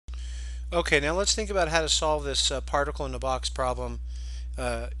Okay, now let's think about how to solve this particle in a box problem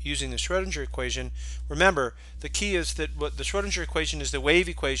using the Schrodinger equation. Remember, the key is that what the Schrodinger equation is the wave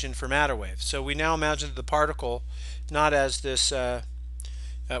equation for matter waves. So we now imagine the particle not as this.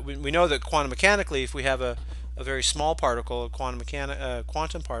 We know that quantum mechanically, if we have a very small particle, a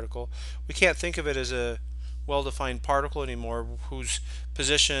quantum particle, we can't think of it as a well-defined particle anymore, whose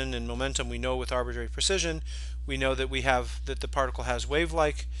position and momentum we know with arbitrary precision. We know that the particle has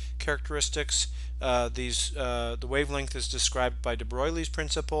wave-like characteristics. The wavelength is described by de Broglie's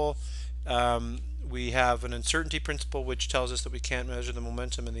principle. We have an uncertainty principle, which tells us that we can't measure the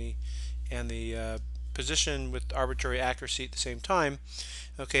momentum and the position with arbitrary accuracy at the same time.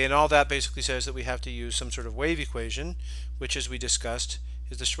 Okay, and all that basically says that we have to use some sort of wave equation, which, as we discussed,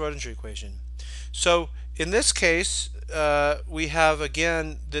 is the Schrodinger equation. So in this case, we have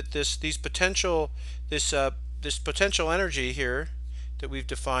again that this potential energy here that we've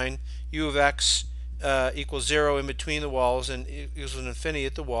defined, U of x equals 0 in between the walls and equals infinity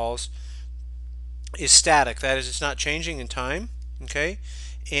at the walls, is static. That is, it's not changing in time. Okay,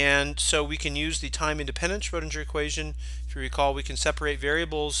 and so we can use the time-independent Schrodinger equation. If you recall, we can separate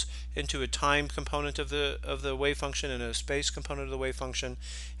variables into a time component of the wave function and a space component of the wave function,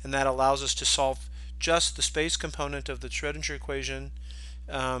 and that allows us to solve just the space component of the Schrodinger equation,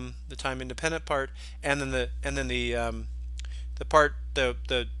 the time-independent part, and then the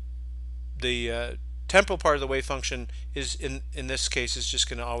temporal part of the wave function is in this case is just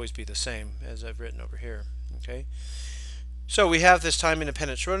going to always be the same as I've written over here. Okay. So we have this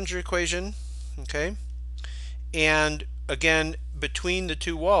time-independent Schrodinger equation, okay, and again between the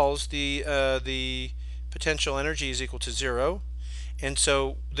two walls the potential energy is equal to 0, and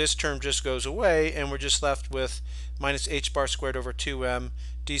so this term just goes away, and we're just left with minus h bar squared over 2m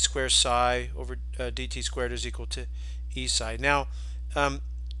d squared psi over dt squared is equal to E psi. Now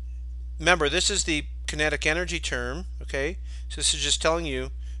remember, this is the kinetic energy term, okay, so this is just telling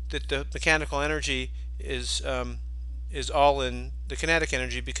you that the mechanical energy is all in the kinetic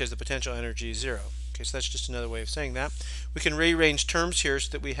energy because the potential energy is 0. Okay, so that's just another way of saying that. We can rearrange terms here so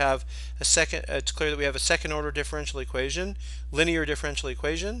that we have a second. It's clear that we have a second-order differential equation, linear differential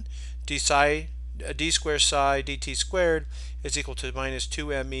equation. D squared psi dt squared is equal to minus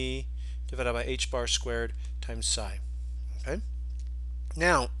 2me divided by h bar squared times psi. Okay.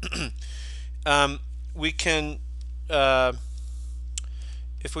 Now we can,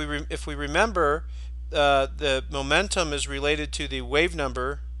 if we remember. The momentum is related to the wave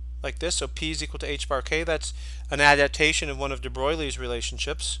number like this, so P is equal to h bar k. That's an adaptation of one of de Broglie's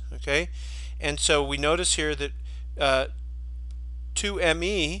relationships, okay? And so we notice here that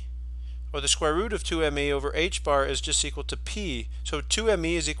 2me, or the square root of 2me over h bar, is just equal to P. So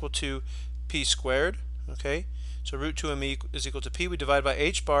 2me is equal to P squared, okay? So root 2me is equal to P. We divide by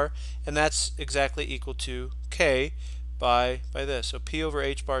h bar, and that's exactly equal to K by this. So P over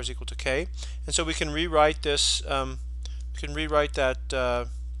h bar is equal to K, and so we can rewrite this. We can rewrite that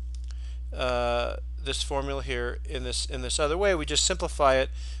this formula here in this other way. We just simplify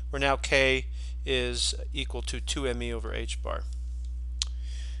it, where now K is equal to 2me over h bar.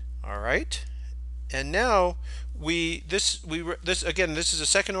 All right, and now this is a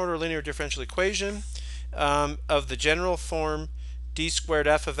second order linear differential equation of the general form d squared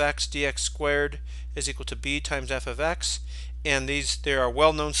f of x dx squared is equal to b times f of x, and there are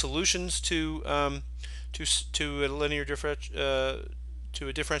well-known solutions to a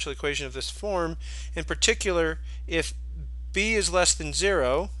differential equation of this form. In particular, if b is less than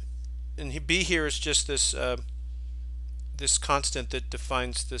 0, and b here is just this this constant that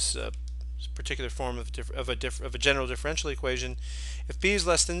defines this particular form of a general differential equation. If b is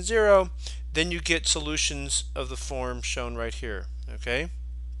less than 0, then you get solutions of the form shown right here. Okay,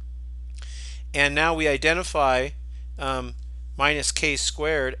 and now we identify minus k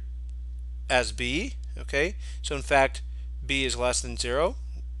squared as b. Okay, so in fact b is less than 0,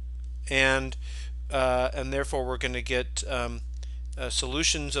 and therefore we're going to get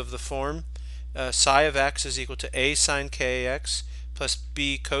solutions of the form psi of x is equal to a sine kx plus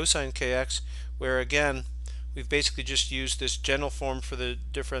b cosine kx, where again we've basically just used this general form for the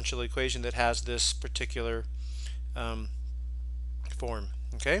differential equation that has this particular form.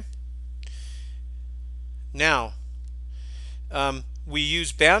 Okay. Now we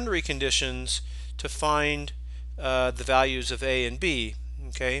use boundary conditions to find the values of a and b.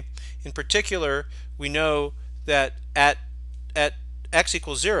 Okay. In particular, we know that at x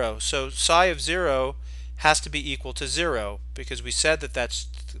equals 0, so psi of 0 has to be equal to 0, because we said that that's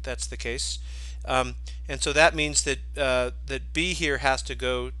the case, and so that means that that b here has to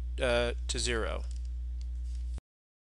go to 0.